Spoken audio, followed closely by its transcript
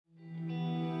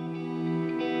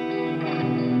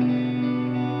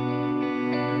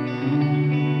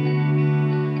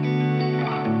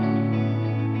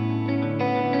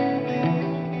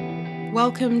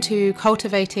Welcome to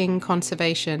Cultivating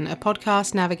Conservation, a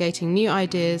podcast navigating new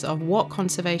ideas of what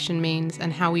conservation means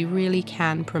and how we really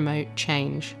can promote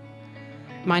change.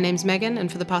 My name's Megan,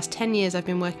 and for the past 10 years I've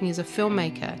been working as a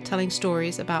filmmaker, telling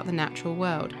stories about the natural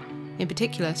world, in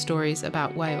particular stories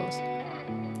about whales.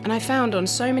 And I found on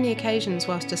so many occasions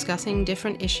whilst discussing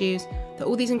different issues that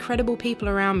all these incredible people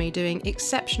around me doing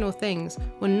exceptional things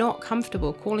were not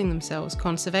comfortable calling themselves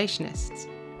conservationists.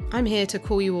 I'm here to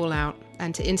call you all out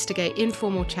and to instigate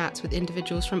informal chats with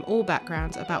individuals from all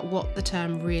backgrounds about what the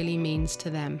term really means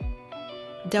to them.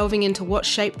 Delving into what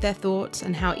shaped their thoughts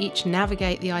and how each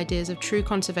navigate the ideas of true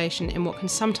conservation in what can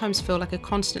sometimes feel like a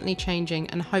constantly changing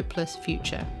and hopeless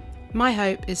future. My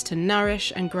hope is to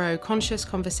nourish and grow conscious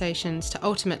conversations to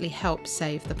ultimately help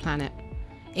save the planet.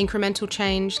 Incremental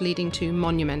change leading to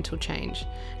monumental change.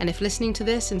 And if listening to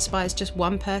this inspires just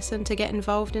one person to get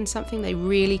involved in something they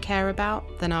really care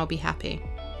about, then I'll be happy.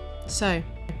 So,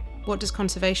 what does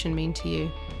conservation mean to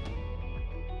you?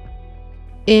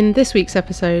 In this week's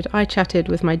episode, I chatted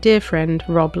with my dear friend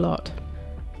Rob Lott.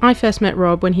 I first met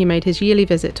Rob when he made his yearly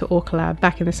visit to Orca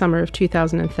back in the summer of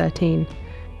 2013.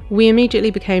 We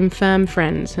immediately became firm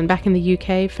friends, and back in the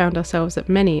UK found ourselves at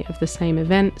many of the same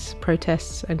events,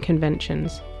 protests and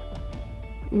conventions.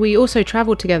 We also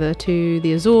travelled together to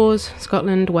the Azores,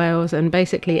 Scotland, Wales and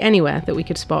basically anywhere that we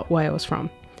could spot whales from.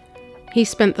 He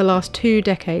spent the last 2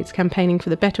 decades campaigning for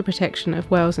the better protection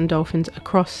of whales and dolphins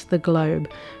across the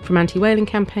globe, from anti-whaling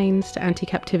campaigns to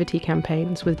anti-captivity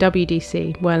campaigns with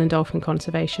WDC, Whale and Dolphin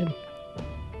Conservation.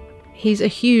 He's a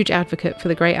huge advocate for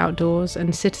the great outdoors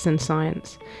and citizen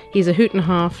science. He's a hoot and a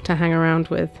half to hang around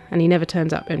with, and he never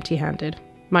turns up empty-handed.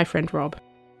 My friend Rob.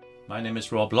 My name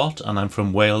is Rob Lott and I'm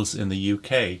from Wales in the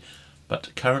UK,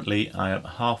 but currently I am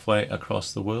halfway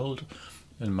across the world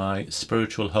in my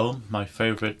spiritual home, my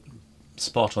favourite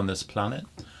spot on this planet,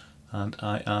 and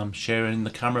I am sharing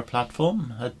the camera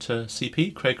platform at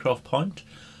CP, Craycroft Point,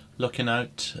 looking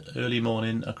out early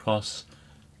morning across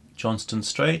Johnston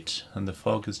Strait, and the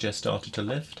fog has just started to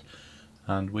lift,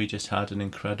 and we just had an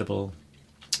incredible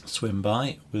swim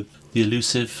by with the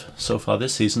elusive, so far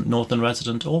this season, northern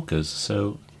resident orcas.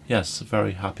 So yes,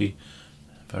 very happy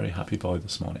boy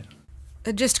this morning.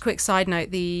 Just a quick side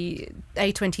note, the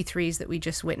A23s that we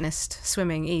just witnessed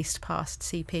swimming east past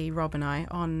CP, Rob and I,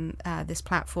 on this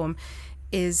platform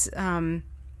is a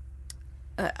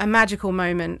magical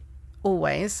moment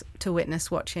always to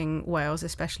witness watching whales,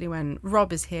 especially when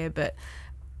Rob is here, but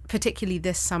particularly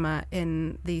this summer,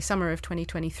 in the summer of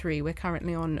 2023. We're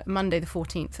currently on Monday the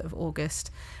 14th of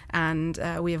August, and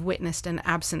we have witnessed an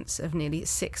absence of nearly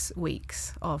 6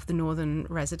 weeks of the northern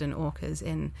resident orcas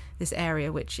in this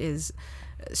area, which is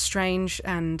strange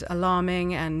and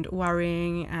alarming and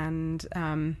worrying. And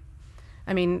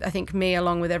I think me,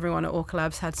 along with everyone at Orca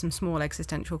Labs, had some small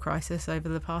existential crisis over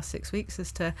the past 6 weeks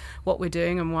as to what we're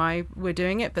doing and why we're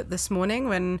doing it. But this morning,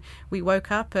 when we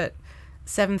woke up at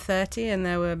 7:30 and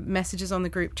there were messages on the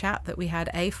group chat that we had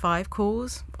A5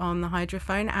 calls on the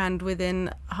hydrophone, and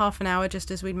within half an hour,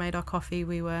 just as we'd made our coffee,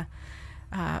 we were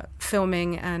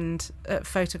filming and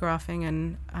photographing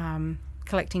and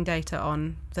collecting data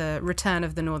on the return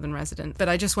of the northern resident. But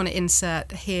I just want to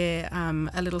insert here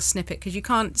a little snippet, because you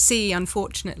can't see,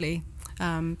 unfortunately,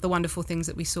 the wonderful things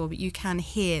that we saw, but you can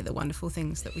hear the wonderful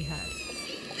things that we heard.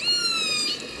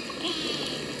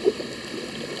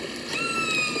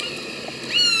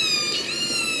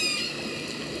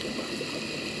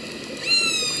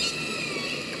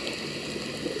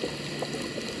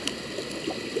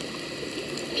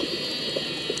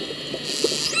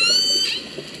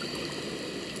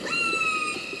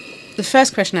 The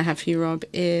first question I have for you, Rob,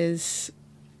 is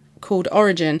called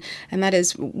Origin, and that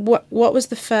is, what was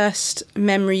the first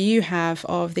memory you have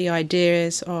of the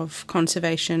ideas of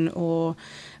conservation, or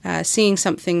seeing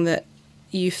something that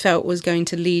you felt was going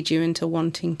to lead you into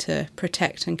wanting to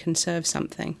protect and conserve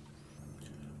something?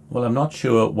 Well, I'm not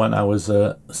sure when I was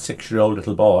a 6-year-old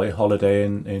little boy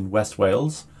holidaying in West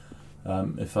Wales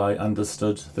if I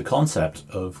understood the concept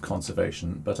of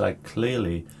conservation, but I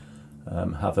clearly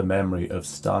have a memory of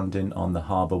standing on the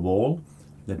harbour wall,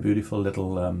 the beautiful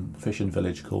little fishing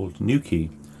village called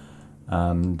Newquay,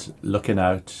 and looking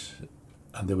out,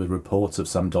 and there were reports of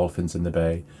some dolphins in the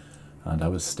bay, and I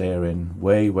was staring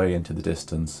way into the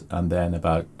distance, and then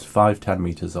about 5-10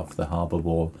 metres off the harbour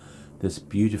wall, this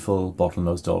beautiful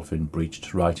bottlenose dolphin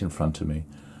breached right in front of me.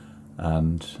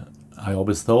 And I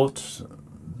always thought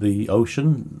the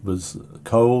ocean was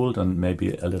cold and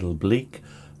maybe a little bleak,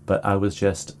 but I was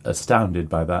just astounded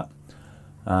by that.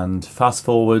 And fast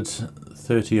forward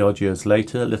 30 odd years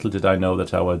later, little did I know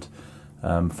that I would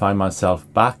find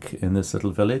myself back in this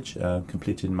little village,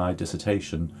 completing my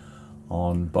dissertation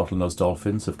on bottlenose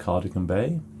dolphins of Cardigan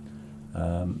Bay,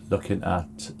 looking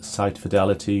at site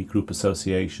fidelity, group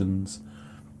associations,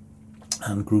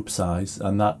 and group size,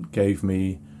 and that gave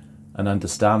me an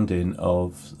understanding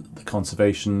of the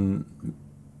conservation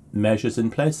measures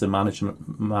in place, the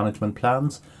management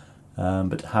plans,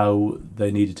 but how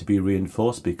they needed to be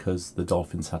reinforced because the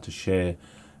dolphins had to share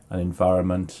an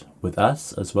environment with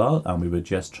us as well, and we were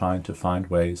just trying to find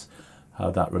ways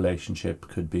how that relationship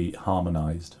could be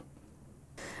harmonized.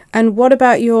 And what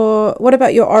about your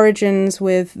origins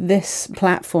with this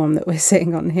platform that we're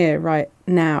sitting on here right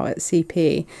now at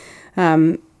CP?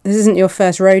 This isn't your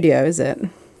first rodeo, is it?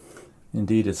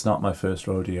 Indeed, it's not my first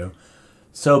rodeo.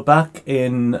 So back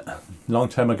in, long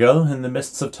time ago, in the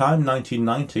mists of time,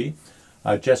 1990,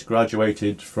 I just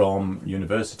graduated from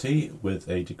university with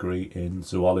a degree in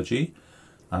zoology,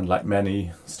 and like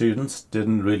many students,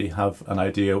 didn't really have an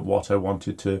idea what I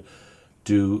wanted to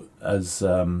do as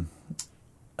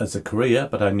a career,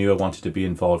 but I knew I wanted to be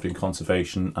involved in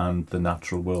conservation and the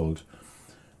natural world.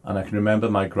 And I can remember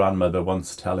my grandmother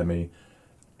once telling me,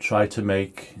 try to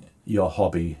make your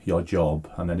hobby your job,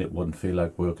 and then it wouldn't feel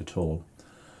like work at all.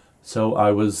 So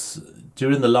I was,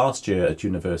 during the last year at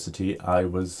university, I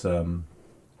was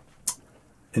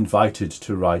invited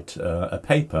to write a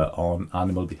paper on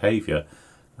animal behaviour,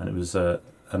 and it was an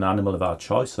animal of our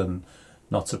choice, and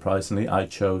not surprisingly I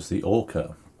chose the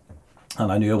orca.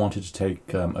 And I knew I wanted to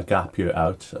take a gap year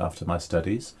out after my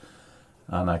studies,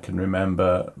 and I can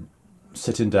remember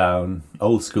sitting down,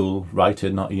 old school,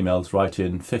 writing, not emails,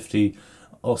 writing 50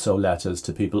 or so letters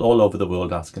to people all over the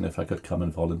world asking if I could come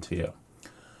and volunteer.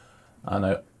 And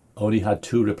I only had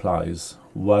 2 replies.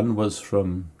 One was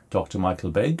from Dr.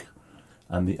 Michael Bigg,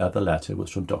 and the other letter was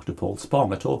from Dr. Paul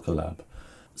Spong at Orca Lab.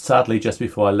 Sadly, just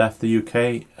before I left the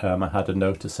UK, I had a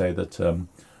note to say that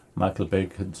Michael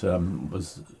Bigg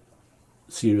was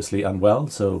seriously unwell,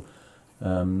 so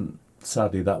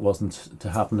sadly that wasn't to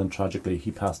happen, and tragically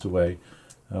he passed away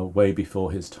way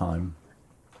before his time.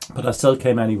 But I still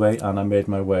came anyway, and I made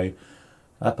my way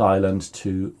up island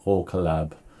to Orca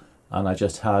Lab, and I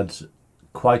just had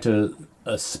quite a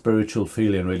spiritual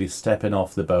feeling, really, stepping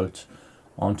off the boat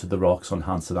onto the rocks on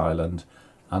Hansen Island,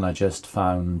 and I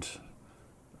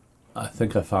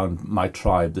think I found my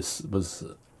tribe. This was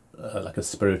like a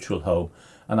spiritual home,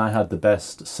 and I had the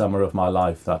best summer of my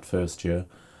life that first year.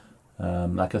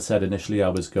 Like I said, initially I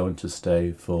was going to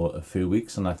stay for a few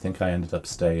weeks, and I think I ended up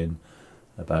staying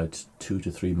about 2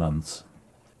 to 3 months.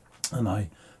 And I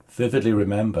vividly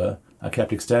remember I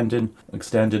kept extending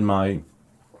my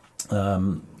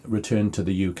return to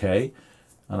the UK,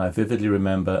 and I vividly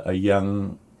remember a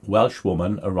young Welsh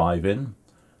woman arriving.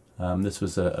 This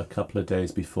was a couple of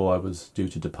days before I was due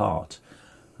to depart,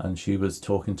 and she was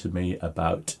talking to me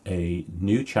about a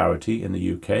new charity in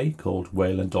the UK called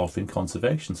Whale and Dolphin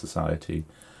Conservation Society,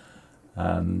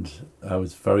 and I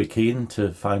was very keen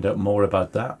to find out more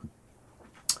about that,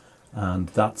 and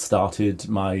that started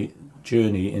my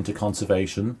journey into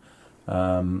conservation.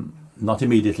 Not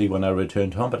immediately when I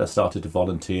returned home, but I started to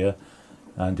volunteer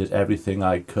and did everything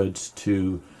I could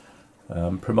to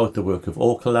promote the work of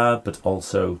Orca Lab, but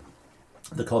also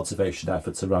the conservation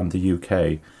efforts around the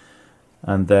UK.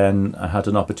 And then I had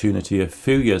an opportunity a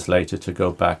few years later to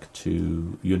go back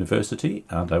to university,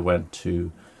 and I went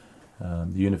to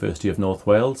the University of North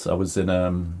Wales. I was in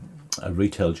a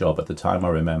retail job at the time, I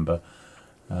remember.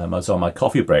 I was on my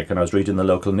coffee break and I was reading the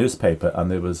local newspaper,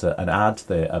 and there was an ad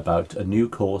there about a new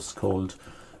course called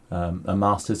a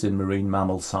Masters in Marine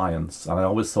Mammal Science. And I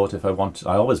always thought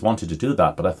I always wanted to do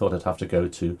that, but I thought I'd have to go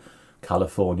to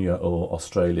California or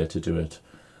Australia to do it.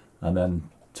 And then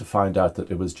to find out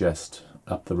that it was just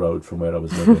up the road from where I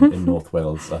was living in North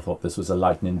Wales, I thought this was a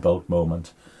lightning bolt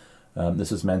moment.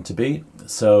 This was meant to be.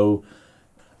 So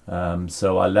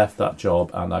I left that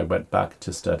job and I went back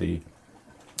to study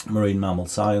marine mammal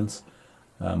science,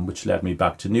 which led me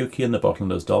back to Newquay and the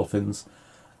bottlenose dolphins.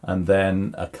 And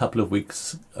then a couple of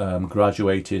weeks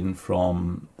graduating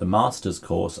from the master's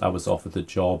course, I was offered the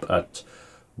job at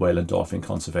Whale and Dolphin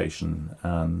Conservation,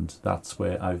 and that's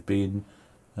where I've been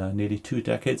nearly 2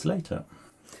 decades later.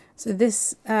 So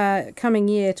this coming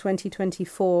year,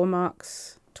 2024,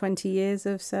 marks 20 years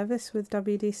of service with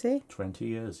WDC? 20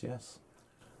 years, yes.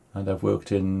 And I've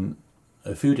worked in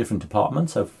a few different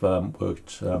departments. I've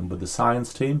worked with the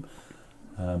science team,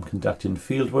 conducting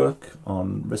field work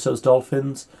on Risso's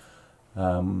dolphins.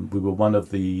 We were one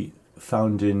of the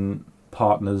founding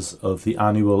partners of the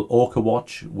annual Orca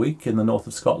Watch Week in the north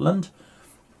of Scotland,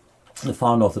 the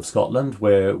far north of Scotland,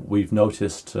 where we've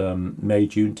noticed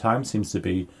May-June time seems to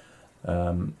be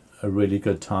a really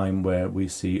good time where we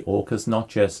see orcas not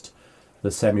just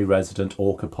the semi-resident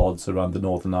orca pods around the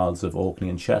Northern Isles of Orkney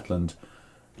and Shetland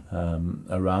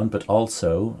around, but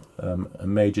also a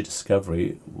major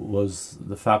discovery was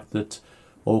the fact that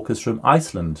orcas from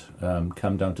Iceland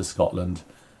come down to Scotland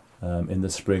in the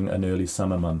spring and early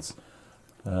summer months.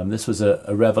 This was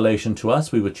a revelation to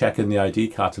us. We were checking the ID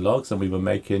catalogues and we were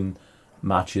making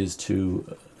matches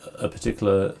to a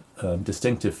particular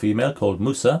distinctive female called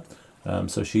Musa.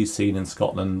 So she's seen in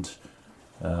Scotland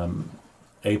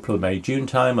April, May, June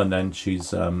time, and then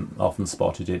she's often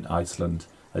spotted in Iceland,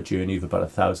 a journey of about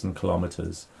 1,000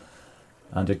 kilometres.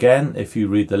 And again, if you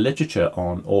read the literature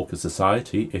on orca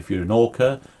society, if you're an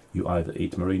orca, you either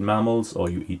eat marine mammals or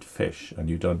you eat fish, and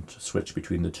you don't switch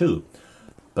between the two.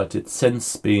 But it's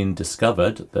since been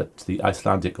discovered that the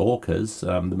Icelandic orcas,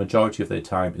 the majority of their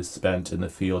time is spent in the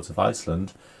fields of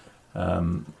Iceland,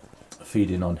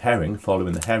 feeding on herring,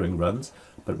 following the herring runs.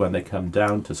 But when they come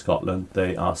down to Scotland,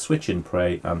 they are switching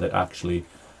prey and they're actually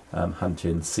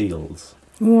hunting seals.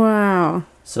 Wow.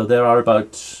 So there are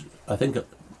about, I think,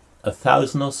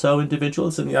 1,000 or so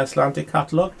individuals in the Icelandic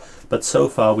catalogue, but so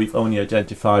far we've only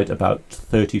identified about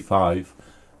 35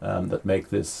 that make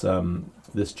this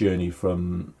this journey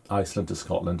from Iceland to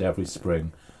Scotland every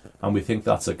spring. And we think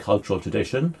that's a cultural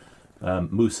tradition.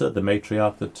 Musa, the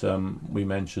matriarch that we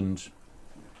mentioned,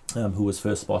 who was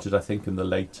first spotted, I think, in the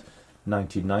late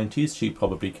 1990s, she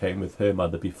probably came with her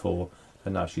mother before,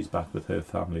 and now she's back with her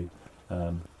family.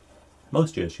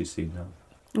 Most years she's seen now.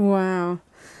 Wow.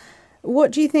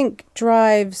 What do you think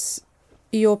drives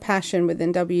your passion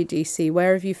within WDC?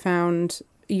 Where have you found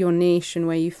your niche and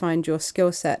where you find your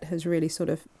skill set has really sort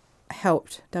of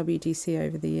helped WDC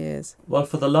over the years? Well,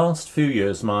 for the last few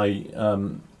years, my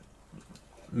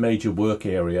major work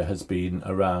area has been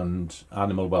around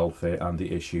animal welfare and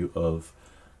the issue of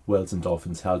whales and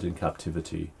dolphins held in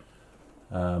captivity.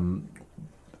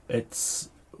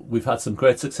 We've had some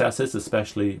great successes,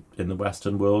 especially in the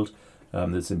Western world.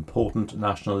 There's important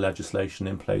national legislation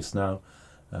in place now.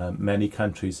 Many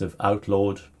countries have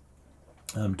outlawed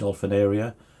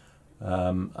dolphinaria.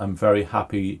 I'm very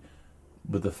happy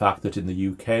with the fact that in the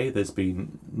UK there's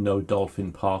been no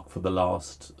dolphin park for the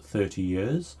last 30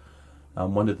 years.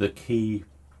 One of the key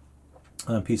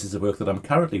pieces of work that I'm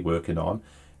currently working on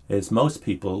is most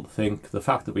people think the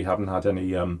fact that we haven't had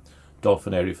any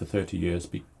dolphinaria for 30 years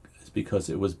is because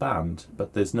it was banned,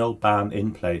 but there's no ban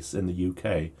in place in the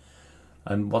UK.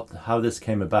 And how this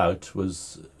came about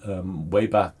was way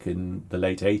back in the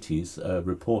late 80s, a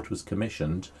report was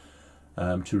commissioned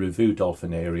to review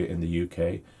dolphinaria in the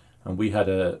UK, and we had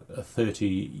a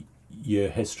 30-year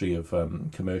history of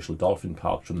commercial dolphin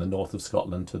parks from the north of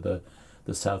Scotland to the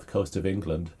south coast of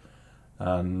England.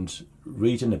 And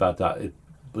reading about that, it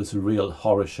was a real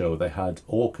horror show. They had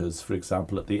orcas, for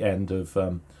example, at the end of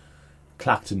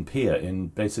Clacton Pier in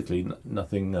basically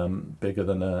nothing bigger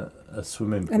than a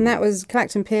swimming pool. And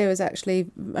Clacton Pier was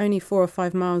actually only 4 or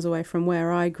 5 miles away from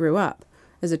where I grew up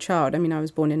as a child. I mean, I was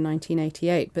born in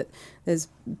 1988, but there's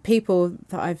people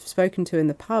that I've spoken to in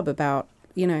the pub about,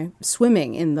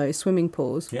 swimming in those swimming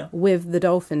pools with the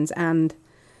dolphins and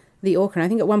the orca. And I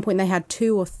think at one point they had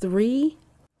 2 or 3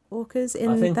 orcas in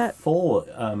that. I think 4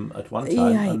 at one time.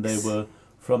 Yikes. And they were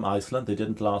from Iceland. They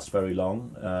didn't last very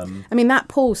long. I mean, that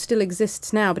pool still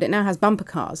exists now, but it now has bumper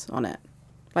cars on it,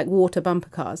 like water bumper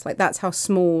cars. Like, that's how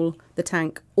small the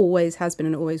tank always has been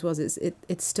and always was.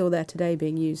 It's still there today,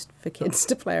 being used for kids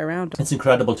to play around. It's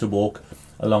incredible to walk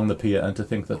along the pier and to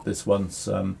think that this once,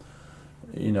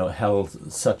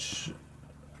 held such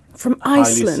from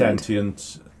Iceland, highly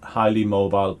sentient, highly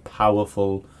mobile,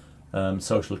 powerful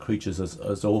social creatures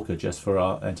as orca just for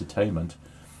our entertainment.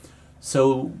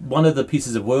 So one of the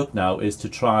pieces of work now is to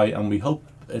try, and we hope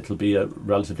it'll be a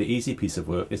relatively easy piece of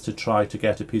work, is to try to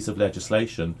get a piece of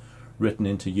legislation written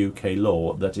into UK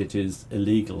law that it is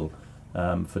illegal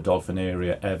for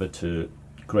dolphinaria ever to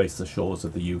grace the shores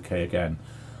of the UK again.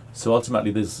 So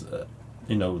ultimately there's,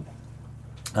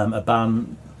 a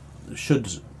ban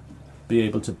should be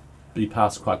able to be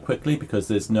passed quite quickly because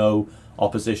there's no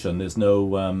opposition, there's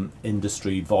no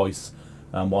industry voice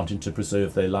wanting to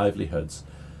preserve their livelihoods.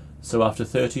 So after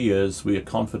 30 years, we are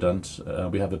confident.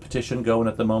 We have a petition going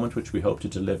at the moment, which we hope to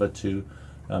deliver to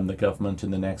the government in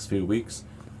the next few weeks.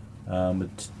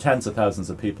 Tens of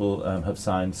thousands of people have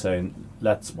signed saying,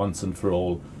 let's once and for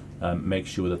all make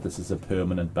sure that this is a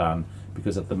permanent ban.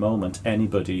 Because at the moment,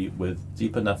 anybody with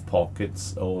deep enough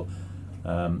pockets or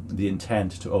the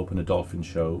intent to open a dolphin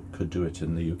show could do it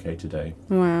in the UK today.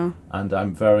 Wow. And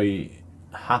I'm very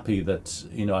happy that,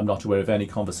 I'm not aware of any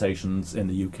conversations in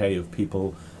the UK of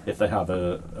people, if they have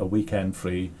a weekend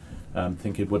free,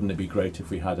 thinking, wouldn't it be great if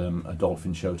we had a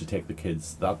dolphin show to take the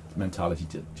kids? That mentality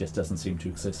just doesn't seem to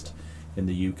exist in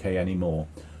the UK anymore.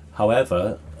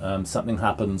 However, something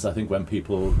happens, I think, when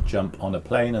people jump on a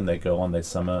plane and they go on their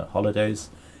summer holidays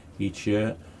each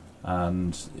year,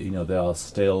 and there are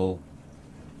still,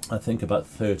 I think, about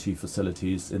 30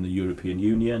 facilities in the European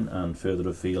Union and further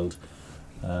afield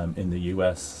in the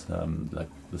US, like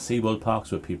the SeaWorld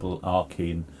parks, where people are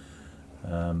keen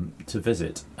to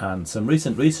visit. And some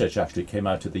recent research actually came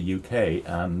out of the UK,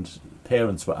 and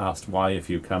parents were asked, why have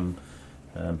you come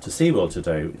to SeaWorld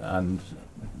today? And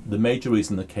the major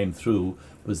reason that came through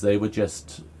was they were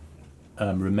just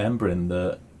remembering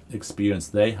the experience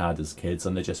they had as kids,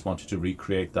 and they just wanted to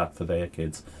recreate that for their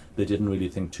kids. They didn't really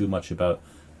think too much about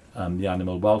the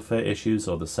animal welfare issues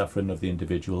or the suffering of the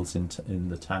individuals in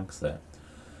the tanks there.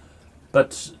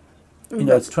 But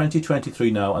it's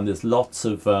 2023 now, and there's lots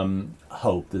of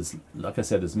hope. There's, like I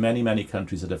said, there's many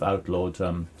countries that have outlawed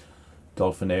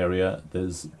dolphinaria.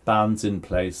 There's bans in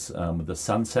place with the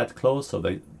sunset clause,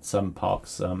 so some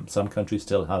parks, some countries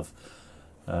still have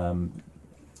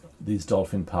these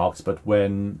dolphin parks, but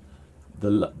when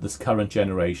this current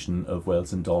generation of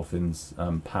whales and dolphins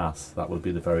pass, that will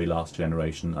be the very last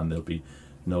generation, and there'll be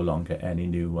no longer any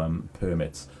new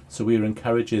permits. So we are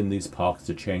encouraging these parks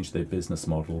to change their business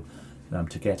model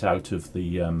to get out of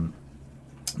the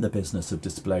business of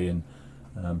displaying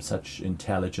such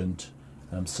intelligent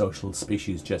social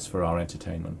species just for our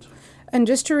entertainment. And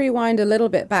just to rewind a little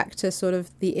bit back to sort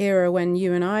of the era when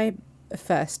you and I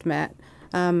first met,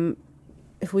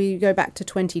 if we go back to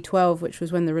 2012, which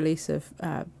was when the release of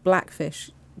Blackfish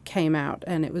came out,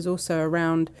 and it was also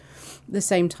around the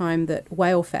same time that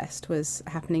Whale Fest was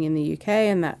happening in the UK,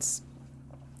 and that's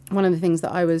one of the things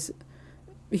that I was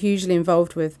hugely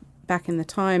involved with back in the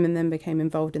time, and then became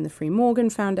involved in the Free Morgan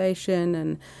Foundation.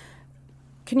 And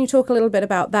can you talk a little bit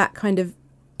about that kind of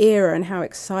era and how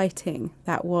exciting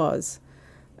that was,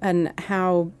 and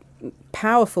how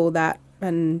powerful that,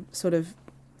 and sort of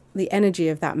the energy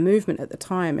of that movement at the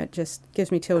time? It just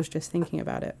gives me chills just thinking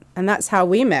about it. And that's how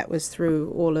we met, was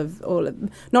through all of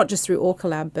not just through Orca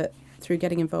Lab, but through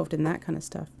getting involved in that kind of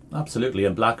stuff. Absolutely,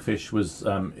 and Blackfish was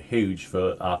huge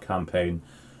for our campaign.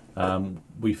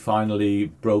 We finally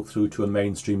broke through to a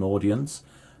mainstream audience,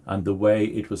 and the way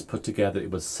it was put together,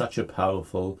 it was such a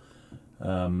powerful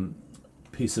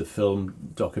piece of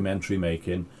film documentary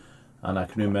making. And I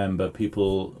can remember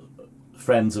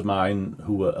friends of mine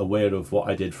who were aware of what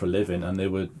I did for a living, and they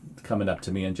were coming up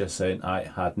to me and just saying, I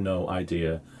had no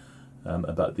idea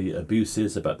about the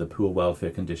abuses, about the poor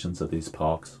welfare conditions of these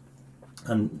parks.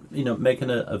 And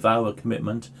making a vow, a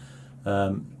commitment,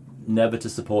 never to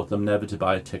support them, never to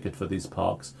buy a ticket for these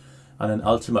parks. And then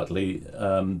ultimately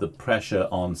the pressure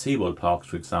on SeaWorld parks,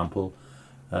 for example,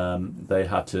 they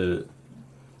had to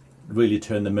really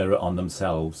turn the mirror on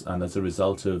themselves, and as a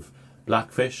result of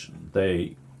Blackfish,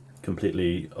 they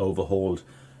completely overhauled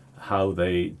how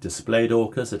they displayed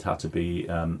orcas. It had to be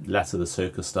less of the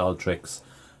circus style tricks,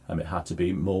 it had to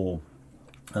be more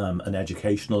an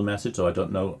educational message. So I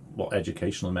don't know what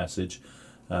educational message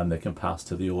they can pass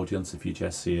to the audience if you're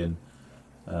just seeing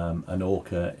an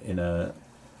orca in a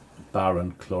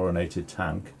barren chlorinated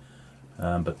tank.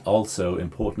 But also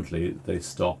importantly, they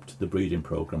stopped the breeding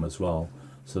program as well.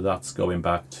 So that's going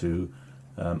back to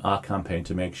our campaign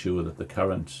to make sure that the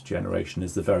current generation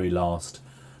is the very last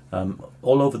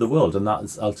all over the world, and that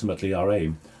is ultimately our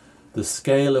aim. The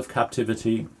scale of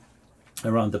captivity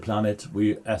around the planet,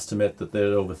 we estimate that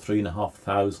there are over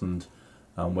 3,500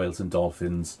 whales and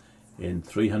dolphins in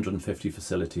 350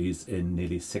 facilities in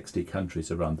nearly 60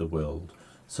 countries around the world.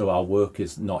 So our work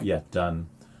is not yet done.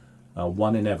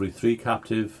 1 in every 3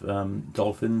 captive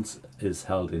dolphins is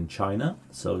held in China.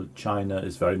 So China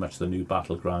is very much the new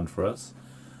battleground for us.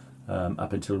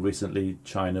 Up until recently,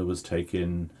 China was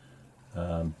taking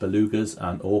belugas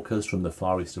and orcas from the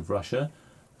far east of Russia.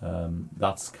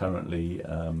 That's currently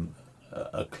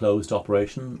a closed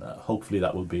operation. Hopefully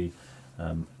that will be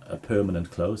a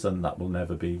permanent close, and that will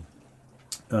never be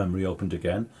reopened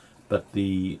again. But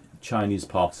the Chinese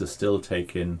parks are still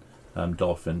taking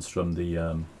dolphins from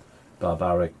the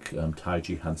barbaric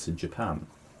taiji hunts in Japan.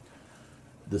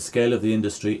 The scale of the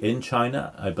industry in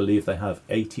China, I believe they have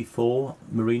 84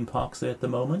 marine parks there at the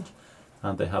moment,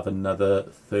 and they have another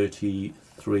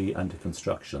 33 under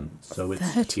construction. So it's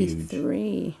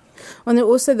 33. Huge. And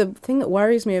also the thing that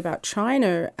worries me about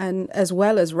China, and as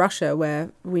well as Russia,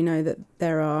 where we know that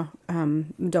there are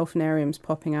dolphinariums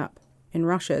popping up in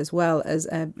Russia, as well as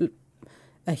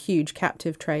a huge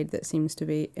captive trade that seems to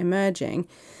be emerging,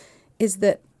 is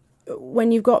that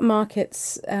when you've got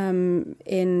markets in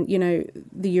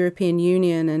the European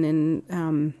Union and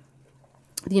in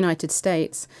the United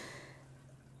States,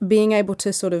 being able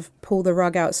to sort of pull the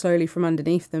rug out slowly from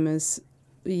underneath them, as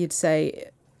you'd say,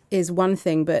 is one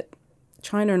thing, but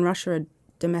China and Russia are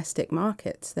domestic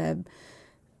markets.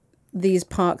 These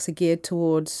parks are geared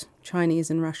towards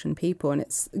Chinese and Russian people, and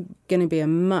it's going to be a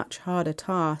much harder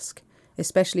task,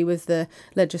 especially with the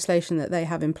legislation that they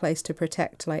have in place to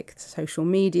protect like social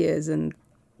medias and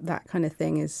that kind of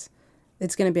thing. It's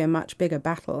going to be a much bigger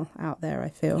battle out there, I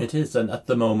feel. It is, and at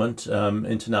the moment,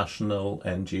 international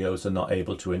NGOs are not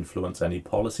able to influence any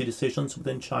policy decisions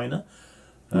within China.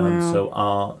 Wow. So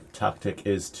our tactic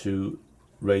is to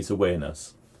raise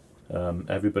awareness.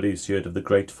 Everybody's heard of the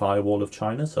Great Firewall of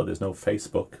China, so there's no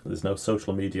Facebook, there's no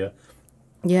social media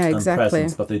Yeah, exactly.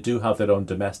 presence, but they do have their own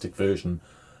domestic version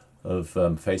of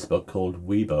Facebook called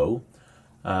Weibo,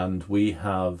 and we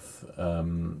have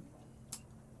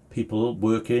people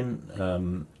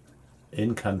working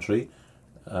in country,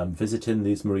 visiting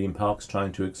these marine parks,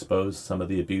 trying to expose some of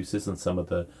the abuses and some of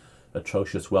the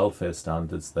atrocious welfare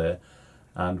standards there.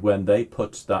 And when they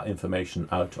put that information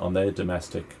out on their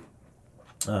domestic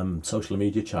social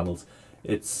media channels,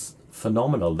 it's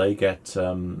phenomenal. They get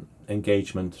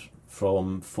engagement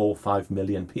from 4 or 5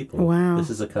 million people. Wow. This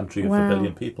is a country of Wow. 1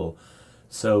 billion people.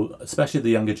 So especially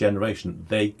the younger generation,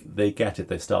 they get it.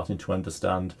 They're starting to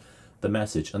understand the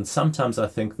message. And sometimes I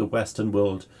think the Western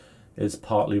world is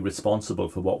partly responsible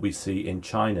for what we see in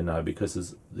China now, because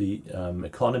as the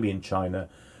economy in China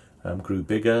grew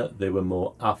bigger, they were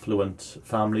more affluent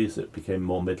families, it became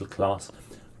more middle class.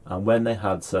 And when they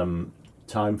had some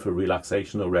time for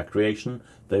relaxation or recreation,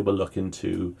 they were looking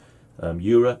to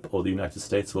Europe or the United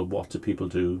States. Well, what do people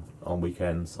do on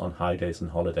weekends, on high days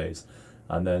and holidays?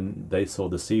 And then they saw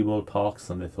the SeaWorld parks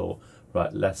and they thought,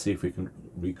 right, let's see if we can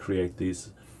recreate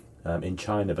these in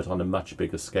China, but on a much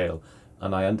bigger scale.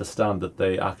 And I understand that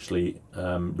they actually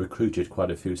recruited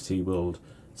quite a few SeaWorld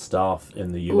staff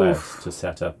in the US Oof. to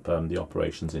set up the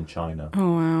operations in China.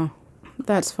 Oh, wow.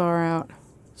 That's far out.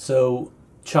 So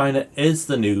China is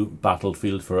the new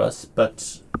battlefield for us,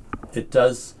 but it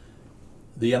does,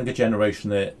 the younger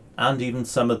generation there, and even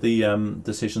some of the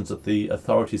decisions that the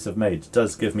authorities have made,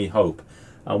 does give me hope.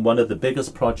 And one of the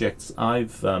biggest projects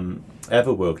I've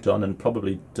ever worked on, and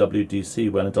probably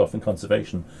WDC, Whale and Dolphin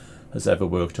Conservation, has ever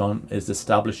worked on, is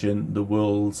establishing the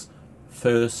world's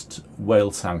first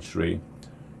whale sanctuary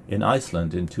in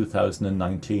Iceland in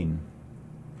 2019.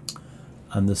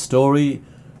 And the story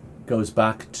goes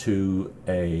back to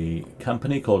a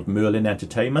company called Merlin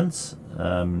Entertainments.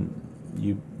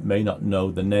 You may not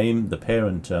know the name, the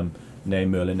parent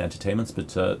name Merlin Entertainments,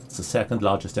 but it's the second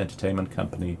largest entertainment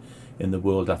company in the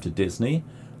world after Disney.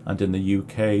 And in the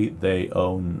UK, they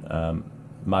own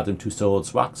Madame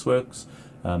Tussauds Waxworks,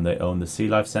 they own the Sea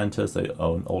Life Centres, they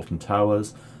own Alton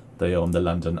Towers, they own the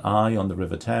London Eye on the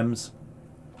River Thames.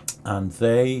 And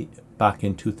they, back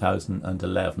in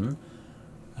 2011,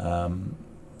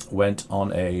 went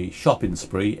on a shopping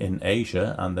spree in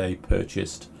Asia, and they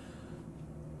purchased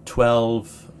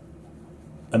 12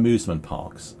 amusement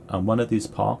parks. And one of these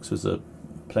parks was a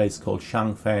place called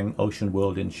Shangfeng Ocean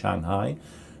World in Shanghai,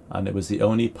 and it was the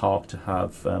only park to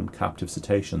have captive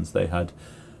cetaceans. They had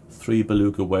 3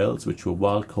 beluga whales, which were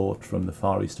wild caught from the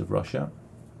far east of Russia.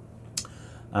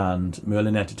 And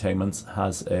Merlin Entertainments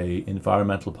has a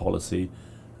environmental policy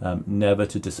never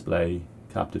to display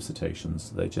captive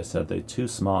cetaceans. They just said they're too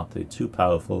smart, they're too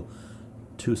powerful,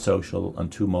 too social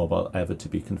and too mobile ever to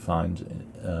be confined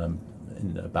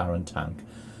in a barren tank.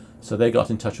 So they got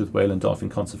in touch with Whale and Dolphin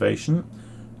Conservation,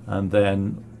 and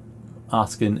then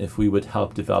asking if we would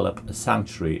help develop a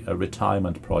sanctuary, a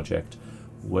retirement project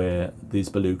where these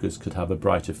belugas could have a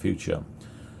brighter future.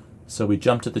 So we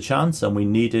jumped at the chance, and we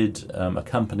needed a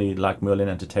company like Merlin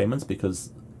Entertainments,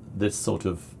 because this sort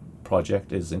of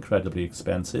project is incredibly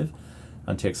expensive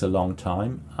and takes a long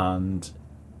time, and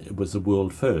it was a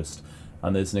world first.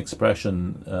 And there's an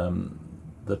expression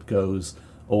that goes,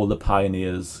 all the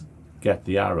pioneers get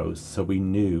the arrows. So we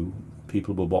knew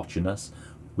people were watching us.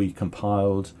 We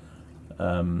compiled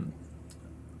a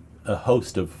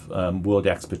host of world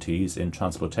expertise in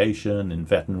transportation, in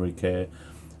veterinary care,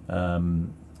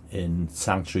 in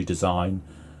sanctuary design,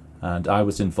 and I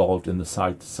was involved in the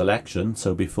site selection.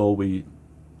 So before we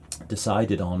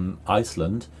decided on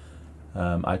Iceland,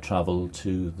 I travelled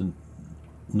to the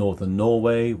northern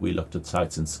Norway. We looked at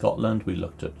sites in Scotland.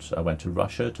 I went to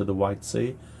Russia, to the White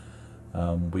Sea.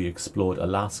 We explored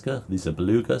Alaska. These are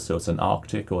belugas, so it's an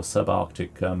Arctic or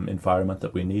subarctic environment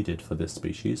that we needed for this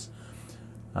species.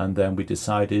 And then we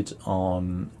decided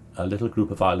on a little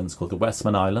group of islands called the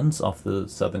Westman Islands off the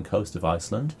southern coast of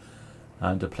Iceland.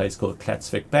 and a place called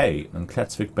Kletsvik Bay. And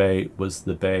Kletsvik Bay was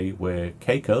the bay where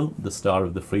Keiko, the star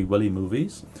of the Free Willy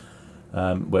movies,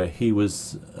 where he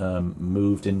was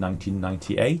moved in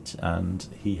 1998, and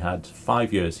he had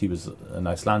 5 years. He was an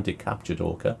Icelandic captured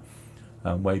orca,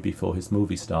 way before his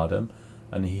movie stardom,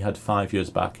 and he had 5 years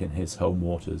back in his home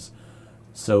waters.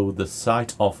 So the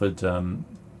site offered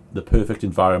the perfect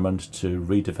environment to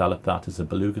redevelop that as a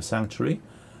beluga sanctuary.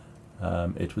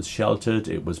 It was sheltered,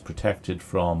 it was protected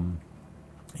from,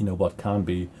 what can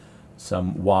be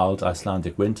some wild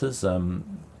Icelandic winters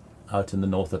out in the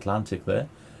North Atlantic there.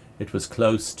 It was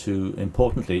close to,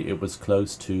 importantly, it was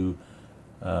close to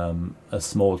a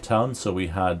small town, so we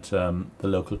had the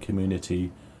local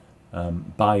community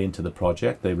buy into the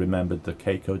project. They remembered the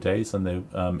Keiko days, and they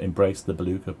embraced the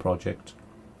beluga project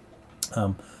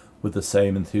with the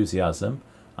same enthusiasm.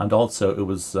 And also it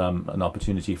was an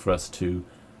opportunity for us to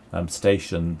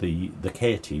station the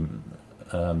care team.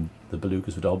 The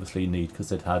belugas would obviously need, because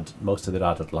they'd had most of their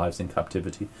adult lives in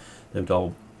captivity, they would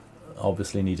all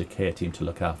obviously need a care team to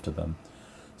look after them.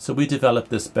 So we developed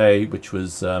this bay, which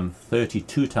was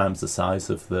 32 times the size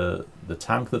of the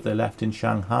tank that they left in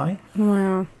Shanghai.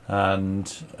 Wow.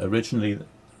 And originally,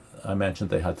 I mentioned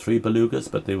they had 3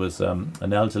 belugas, but there was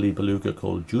an elderly beluga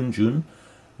called Junjun.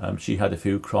 She had a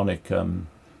few chronic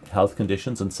health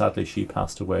conditions, and sadly she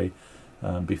passed away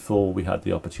before we had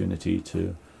the opportunity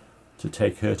to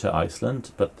take her to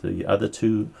Iceland. But the other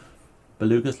 2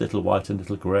 belugas, Little White and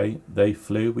Little Grey, they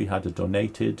flew. We had a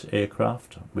donated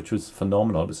aircraft, which was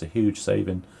phenomenal. It was a huge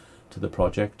saving to the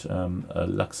project. A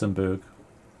Luxembourg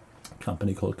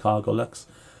company called Cargolux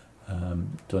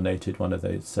donated one of the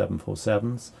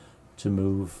 747s to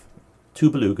move 2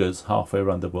 belugas halfway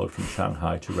around the world from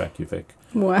Shanghai to Reykjavik.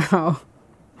 Wow.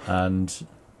 And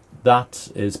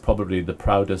that is probably the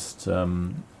proudest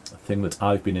thing that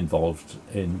I've been involved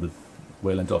in with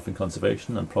whale and dolphin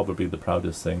conservation, and probably the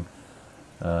proudest thing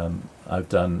I've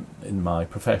done in my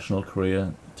professional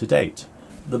career to date.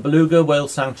 The Beluga Whale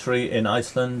Sanctuary in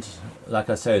Iceland, like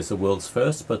I say, is the world's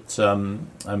first, but I'm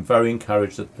very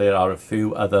encouraged that there are a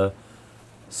few other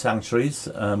sanctuaries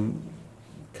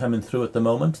coming through at the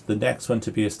moment. The next one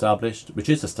to be established, which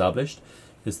is established,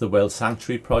 is the Whale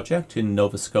Sanctuary Project in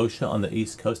Nova Scotia on the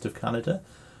east coast of Canada.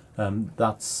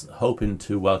 That's hoping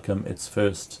to welcome its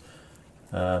first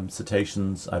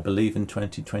cetaceans, I believe, in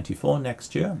 2024,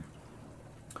 next year.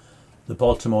 The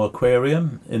Baltimore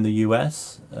Aquarium in the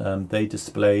US, they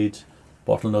displayed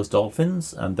bottlenose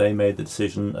dolphins, and they made the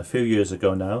decision a few years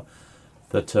ago now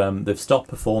that they've stopped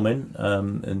performing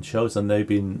in shows, and they've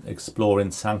been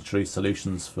exploring sanctuary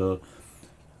solutions for,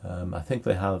 I think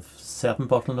they have 7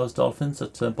 bottlenose dolphins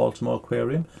at Baltimore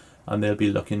Aquarium, and they'll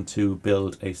be looking to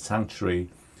build a sanctuary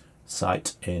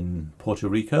site in Puerto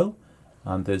Rico,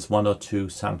 and there's 1 or 2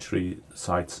 sanctuary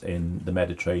sites in the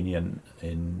Mediterranean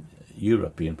in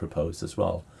Europe being proposed as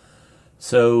well.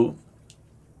 So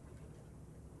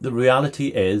the reality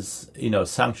is,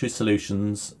 sanctuary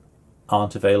solutions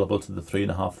aren't available to the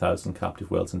 3,500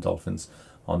 captive whales and dolphins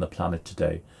on the planet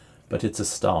today, but it's a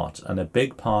start. And a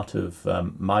big part of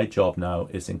my job now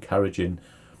is encouraging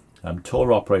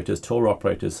tour operators. Tour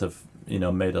operators have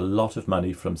made a lot of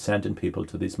money from sending people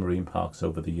to these marine parks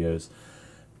over the years.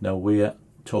 Now we're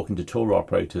talking to tour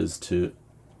operators to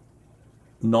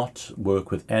not work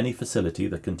with any facility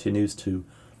that continues to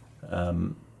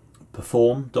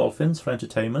perform dolphins for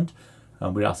entertainment,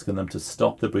 and we're asking them to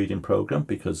stop the breeding program,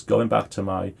 because going back to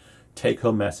my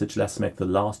take-home message, let's make the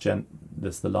last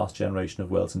generation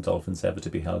of whales and dolphins ever to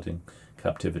be held in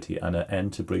captivity, and an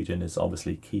end to breeding is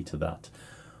obviously key to that.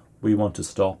 We want to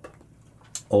stop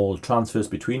all transfers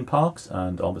between parks,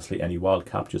 and obviously any wild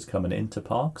captures coming into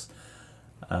parks.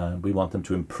 We want them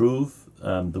to improve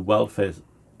the welfare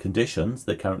conditions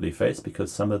they currently face,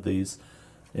 because some of these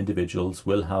individuals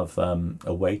will have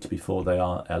a wait before they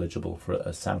are eligible for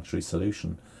a sanctuary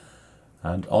solution.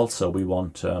 And also we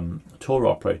want tour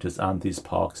operators and these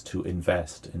parks to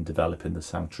invest in developing the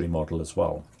sanctuary model as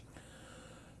well.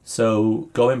 So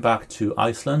going back to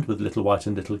Iceland with Little White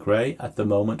and Little Grey, at the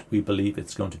moment we believe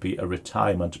it's going to be a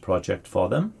retirement project for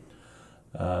them.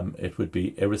 It would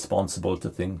be irresponsible to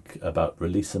think about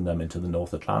releasing them into the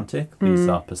North Atlantic. These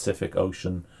are Pacific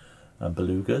Ocean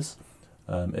belugas.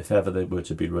 If ever they were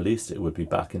to be released, it would be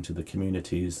back into the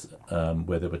communities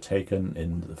where they were taken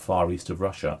in the far east of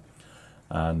Russia.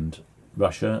 And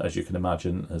Russia, as you can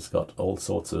imagine, has got all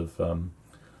sorts of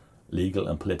legal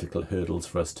and political hurdles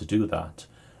for us to do that.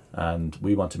 And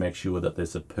we want to make sure that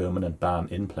there's a permanent ban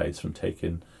in place from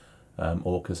taking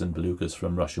orcas and belugas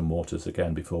from Russian waters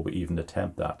again before we even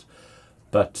attempt that.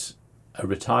 But a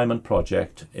retirement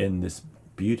project in this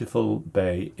beautiful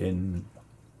bay in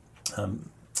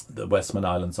the Westman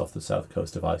Islands off the south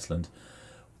coast of Iceland,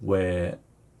 where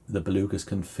the belugas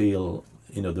can feel,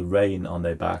 the rain on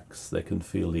their backs. They can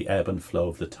feel the ebb and flow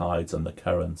of the tides and the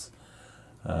currents.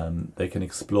 They can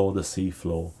explore the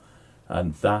seafloor,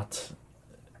 and that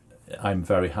I'm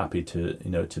very happy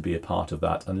to be a part of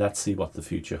that. And let's see what the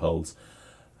future holds.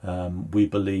 We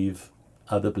believe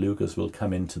other belugas will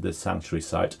come into this sanctuary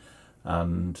site,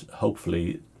 and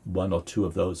hopefully one or two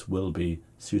of those will be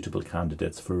suitable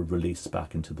candidates for a release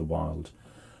back into the wild.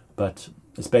 But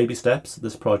it's baby steps,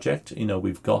 this project.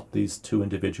 We've got these two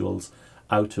individuals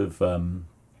out of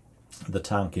the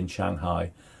tank in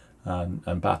Shanghai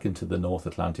and back into the North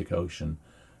Atlantic Ocean,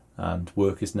 and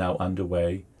work is now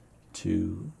underway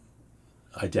to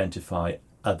identify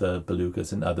other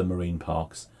belugas in other marine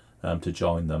parks to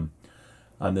join them.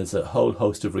 And there's a whole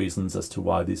host of reasons as to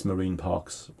why these marine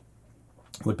parks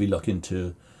would be looking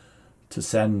to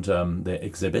send their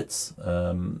exhibits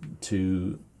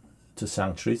to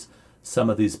sanctuaries. Some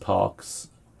of these parks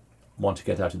want to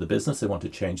get out of the business. They want to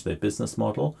change their business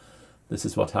model. This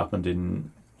is what happened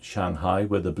in Shanghai,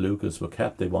 where the belugas were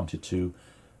kept. They wanted to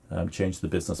change the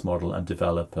business model and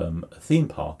develop a theme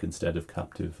park instead of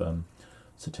captive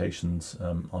cetaceans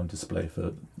on display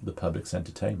for the public's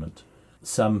entertainment.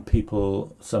 Some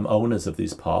owners of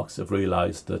these parks have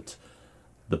realised that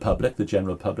the public, the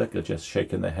general public, are just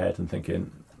shaking their head and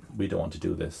thinking, we don't want to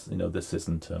do this. This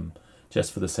isn't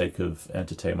just for the sake of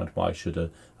entertainment. Why should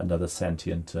another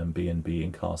sentient being be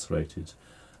incarcerated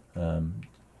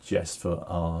just for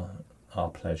our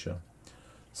pleasure?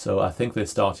 So I think they're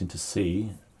starting to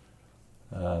see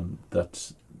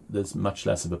that there's much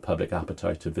less of a public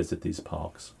appetite to visit these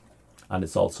parks, and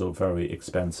it's also very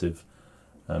expensive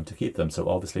to keep them. So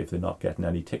obviously, if they're not getting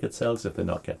any ticket sales, if they're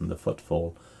not getting the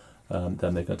footfall,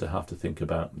 then they're going to have to think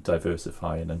about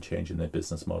diversifying and changing their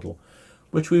business model,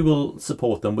 which we will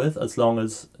support them with, as long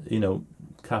as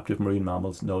captive marine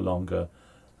mammals no longer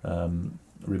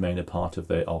remain a part of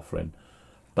their offering.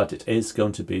 But it is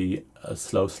going to be a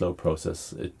slow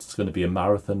process. It's going to be a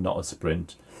marathon, not a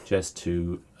sprint, just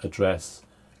to address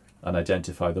and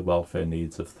identify the welfare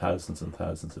needs of thousands and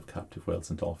thousands of captive whales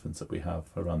and dolphins that we have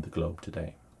around the globe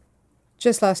today.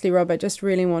 Just lastly, Rob, I just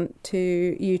really want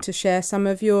you to share some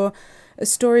of your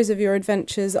stories of your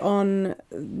adventures on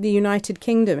the United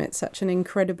Kingdom. It's such an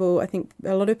incredible, I think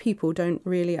a lot of people don't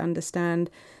really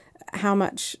understand how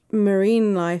much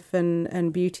marine life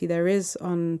and beauty there is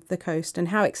on the coast, and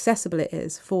how accessible it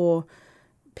is for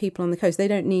people on the coast. They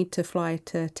don't need to fly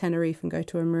to Tenerife and go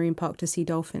to a marine park to see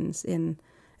dolphins in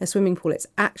a swimming pool. It's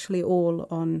actually all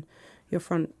on your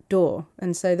front door.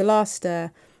 And so the last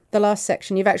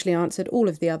section, you've actually answered all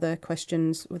of the other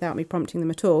questions without me prompting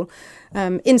them at all,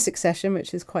 in succession,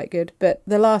 which is quite good. But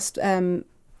the last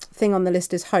thing on the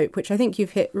list is hope, which I think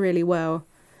you've hit really well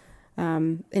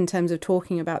in terms of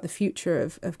talking about the future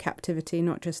of captivity,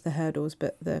 not just the hurdles,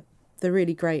 but the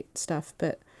really great stuff.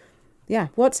 But yeah,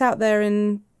 what's out there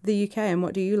in the UK, and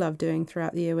what do you love doing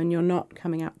throughout the year when you're not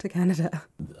coming out to Canada?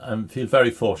 I feel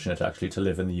very fortunate actually to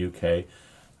live in the UK.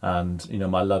 And,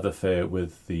 my love affair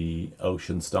with the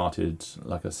ocean started,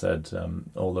 like I said,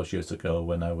 all those years ago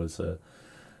when I was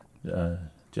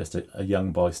just a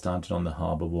young boy standing on the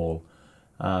harbour wall.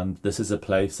 And this is a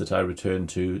place that I return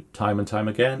to time and time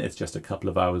again. It's just a couple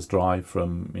of hours drive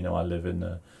from, I live in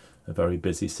a very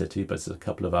busy city, but it's a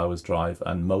couple of hours drive.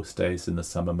 And most days in the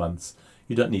summer months,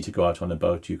 you don't need to go out on a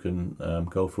boat. You can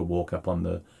go for a walk up on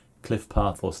the cliff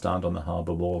path or stand on the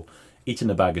harbour wall, eating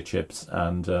a bag of chips,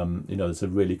 and there's a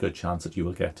really good chance that you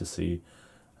will get to see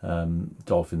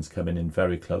dolphins coming in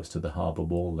very close to the harbour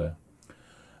wall there.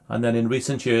 And then in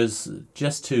recent years,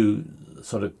 just to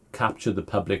sort of capture the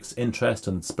public's interest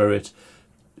and spirit,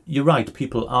 you're right,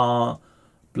 people are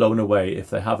blown away if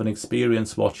they have an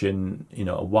experience watching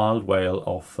a wild whale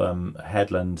off a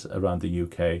headland around the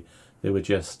UK. They were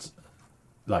just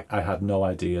like, I had no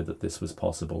idea that this was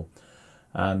possible.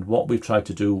 And what we've tried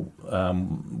to do,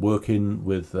 working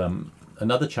with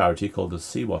another charity called the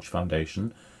Sea-Watch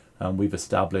Foundation, we've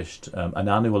established an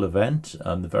annual event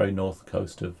on the very north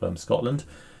coast of Scotland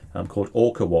called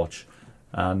Orca Watch.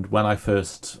 And when I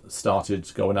first started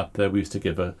going up there, we used to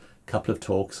give a couple of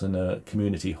talks in a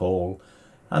community hall,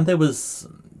 and there was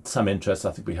some interest.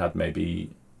 I think we had maybe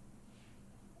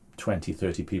 20,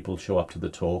 30 people show up to the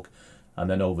talk. And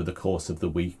then over the course of the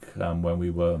week, when we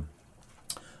were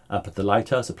up at the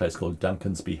lighthouse, a place called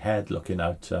Dunconsby Head, looking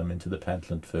out into the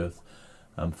Pentland Firth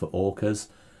for orcas.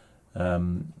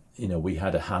 We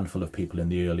had a handful of people in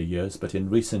the early years, but in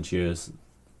recent years,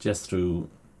 just through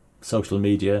social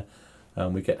media,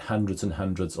 we get hundreds and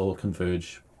hundreds all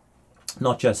converge,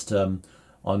 not just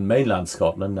on mainland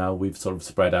Scotland. Now we've sort of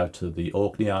spread out to the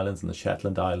Orkney Islands and the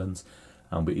Shetland Islands,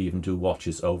 and we even do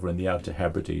watches over in the Outer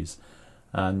Hebrides.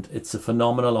 And it's a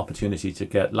phenomenal opportunity to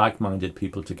get like-minded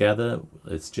people together.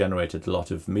 It's generated a lot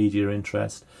of media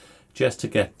interest, just to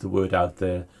get the word out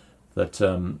there that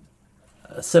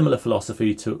a similar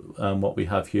philosophy to what we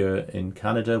have here in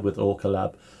Canada with Orca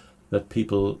Lab, that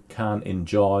people can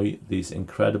enjoy these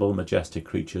incredible, majestic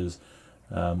creatures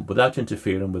without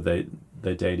interfering with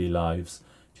their daily lives.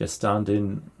 Just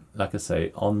standing, like I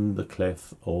say, on the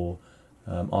cliff or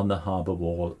on the harbour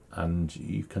wall, and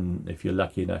you can, if you're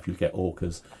lucky enough, you'll get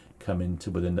orcas come into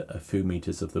within a few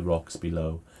metres of the rocks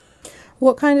below.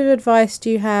 What kind of advice do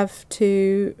you have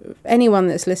to anyone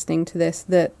that's listening to this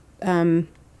that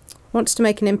wants to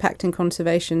make an impact in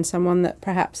conservation, someone that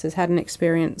perhaps has had an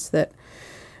experience that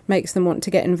makes them want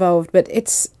to get involved, but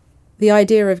it's the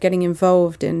idea of getting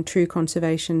involved in true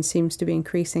conservation seems to be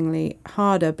increasingly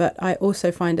harder, but I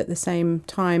also find at the same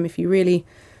time, if you really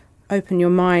open your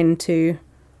mind to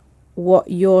what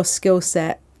your skill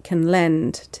set can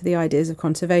lend to the ideas of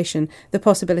conservation, the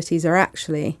possibilities are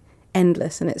actually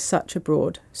endless, and it's such a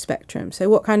broad spectrum. So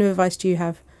what kind of advice do you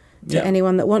have to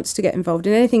anyone that wants to get involved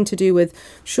in anything to do with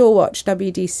Shorewatch,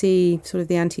 WDC, sort of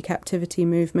the anti-captivity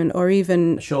movement, or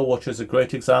even... Shorewatch is a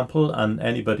great example, and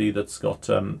anybody that's got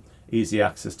easy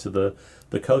access to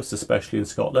the coast, especially in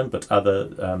Scotland, but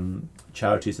other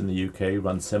charities in the UK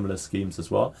run similar schemes as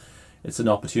well. It's an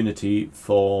opportunity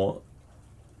for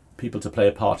people to play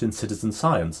a part in citizen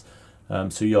science.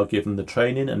 So you're given the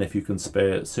training, and if you can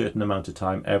spare a certain amount of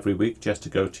time every week just to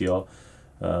go to your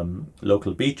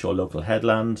local beach or local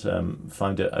headland,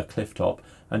 find a cliff top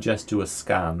and just do a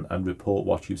scan and report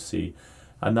what you see.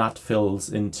 And that fills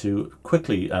into,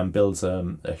 quickly builds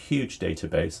a huge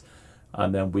database,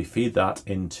 and then we feed that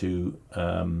into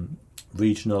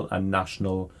regional and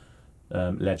national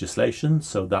legislation,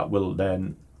 so that will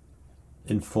then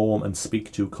inform and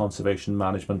speak to conservation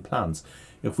management plans.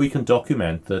 If we can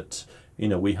document that,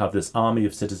 we have this army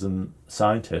of citizen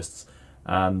scientists,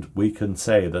 and we can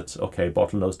say that, okay,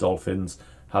 bottlenose dolphins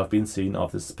have been seen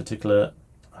of this particular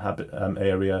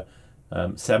area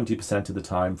 70% of the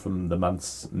time from the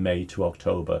months May to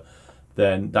October,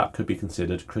 then that could be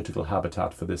considered critical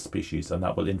habitat for this species, and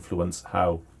that will influence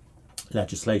how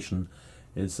legislation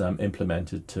is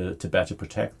implemented to better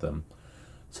protect them.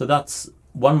 So that's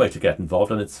one way to get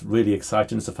involved, and it's really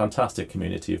exciting. It's a fantastic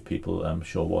community of people,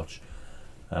 Shorewatch.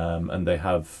 And they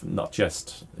have not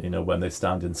just, when they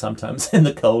stand in, sometimes in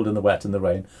the cold and the wet and the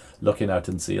rain, looking out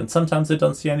and see, and sometimes they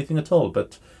don't see anything at all.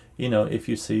 But, if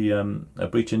you see a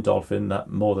breaching dolphin, that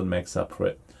more than makes up for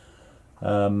it.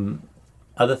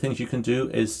 Other things you can do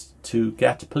is to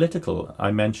get political.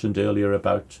 I mentioned earlier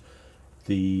about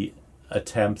the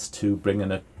attempts to bring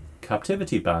in a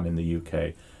captivity ban in the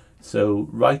UK. So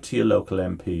write to your local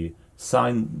MP,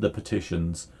 sign the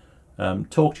petitions,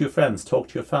 talk to your friends, talk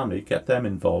to your family, get them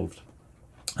involved.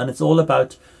 And it's all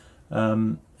about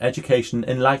education,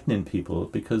 enlightening people,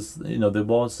 because there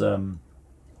was an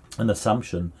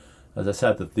assumption, as I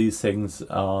said, that these things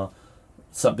are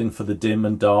something for the dim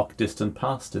and dark, distant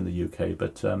past in the UK.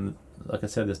 But like I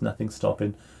said, there's nothing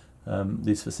stopping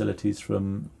these facilities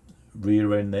from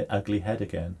rearing their ugly head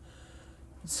again.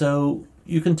 So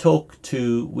you can talk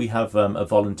to, we have a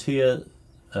volunteer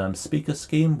speaker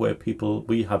scheme where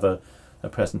we have a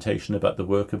presentation about the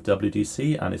work of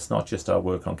WDC, and it's not just our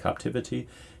work on captivity,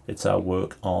 it's our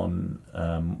work on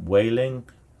whaling,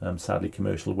 sadly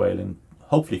commercial whaling,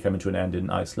 hopefully coming to an end in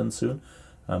Iceland soon,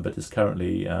 but it's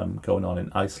currently going on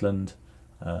in Iceland,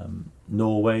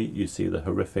 Norway. You see the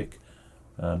horrific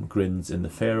grins in the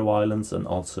Faroe Islands, and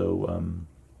also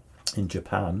in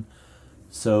Japan.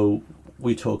 So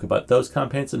we talk about those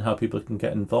campaigns and how people can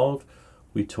get involved.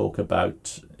 We talk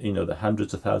about the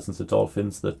hundreds of thousands of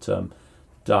dolphins that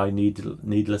die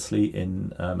needlessly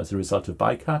in as a result of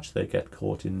bycatch. They get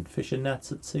caught in fishing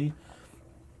nets at sea.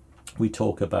 We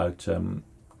talk about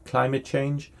climate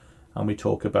change, and we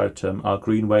talk about our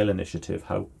green whale initiative,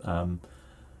 how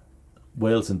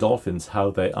whales and dolphins, how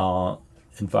they are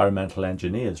environmental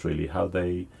engineers, really, how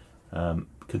they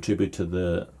contribute to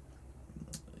the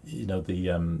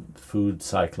food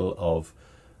cycle of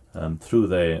through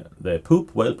their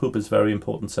poop. Whale poop is a very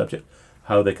important subject.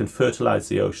 How they can fertilize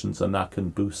the oceans, and that can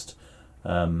boost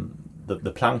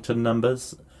the plankton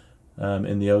numbers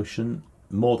in the ocean.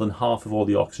 More than half of all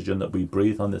the oxygen that we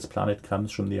breathe on this planet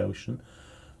comes from the ocean.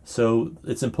 So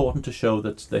it's important to show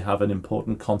that they have an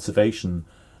important conservation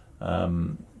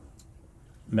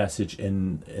message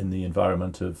in the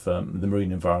environment of the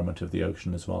marine environment of the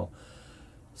ocean as well.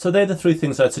 So they're the three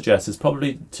things I'd suggest, is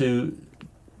probably to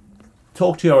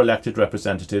talk to your elected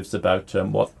representatives about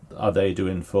what are they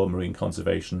doing for marine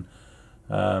conservation.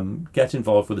 Get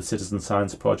involved with the Citizen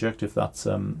Science Project if that's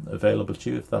available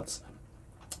to you, if that's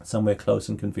somewhere close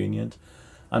and convenient.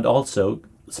 And also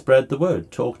spread the word.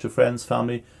 Talk to friends,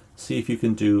 family. See if you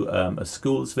can do a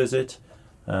schools visit.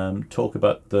 Talk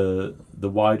about the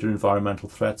wider environmental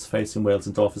threats facing whales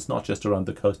and dolphins, not just around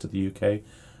the coast of the UK,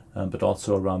 but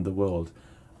also around the world.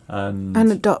 And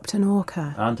adopt an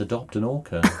orca.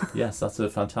 Yes, that's a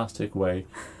fantastic way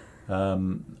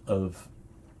of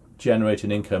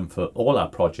generating income for all our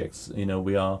projects. You know,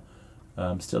 we are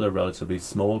still a relatively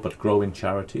small but growing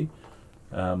charity.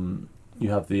 You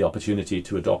have the opportunity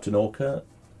to adopt an orca.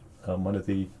 One of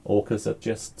the orcas that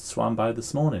just swam by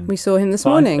this morning. We saw him this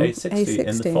morning. A60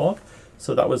 in the fog.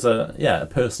 So that was a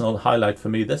personal highlight for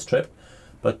me this trip.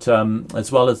 But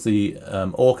as well as the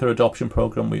orca adoption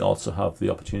program, we also have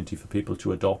the opportunity for people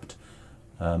to adopt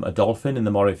a dolphin in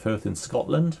the Moray Firth in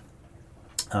Scotland.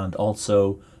 And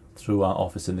also through our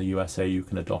office in the USA, you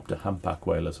can adopt a humpback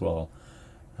whale as well.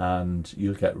 And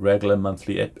you'll get regular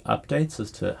monthly updates as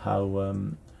to how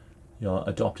your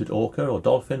adopted orca or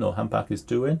dolphin or humpback is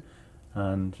doing.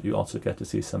 And you also get to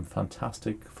see some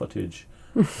fantastic footage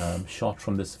shot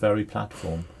from this very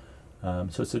platform.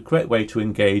 So it's a great way to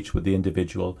engage with the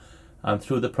individual, and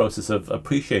through the process of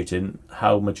appreciating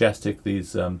how majestic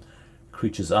these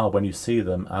creatures are when you see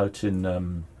them out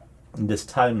in this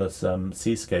timeless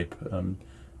seascape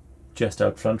just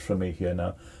out front from me here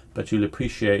now. But you'll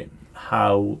appreciate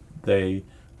how they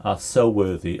are so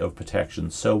worthy of protection,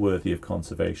 so worthy of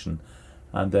conservation.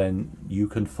 And then you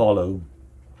can follow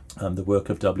the work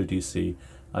of WDC,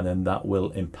 and then that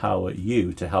will empower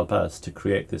you to help us to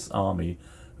create this army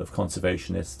of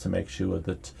conservationists to make sure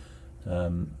that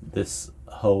this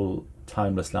whole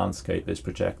timeless landscape is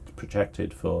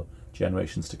protected for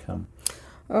generations to come.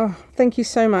 Oh, thank you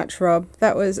so much, Rob.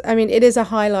 It is a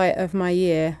highlight of my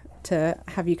year to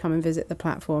have you come and visit the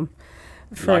platform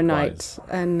for a night,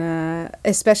 and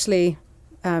especially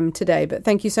today. But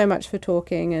thank you so much for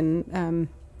talking, and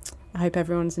I hope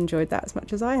everyone's enjoyed that as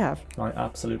much as I have. My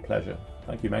absolute pleasure.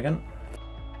 Thank you, Megan.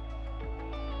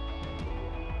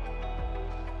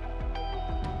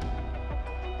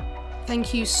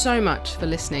 Thank you so much for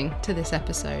listening to this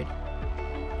episode.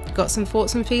 Got some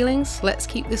thoughts and feelings? Let's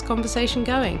keep this conversation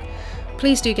going.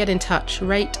 Please do get in touch,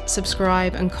 rate,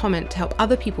 subscribe, and comment to help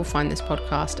other people find this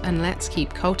podcast, and let's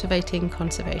keep cultivating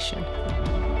conservation.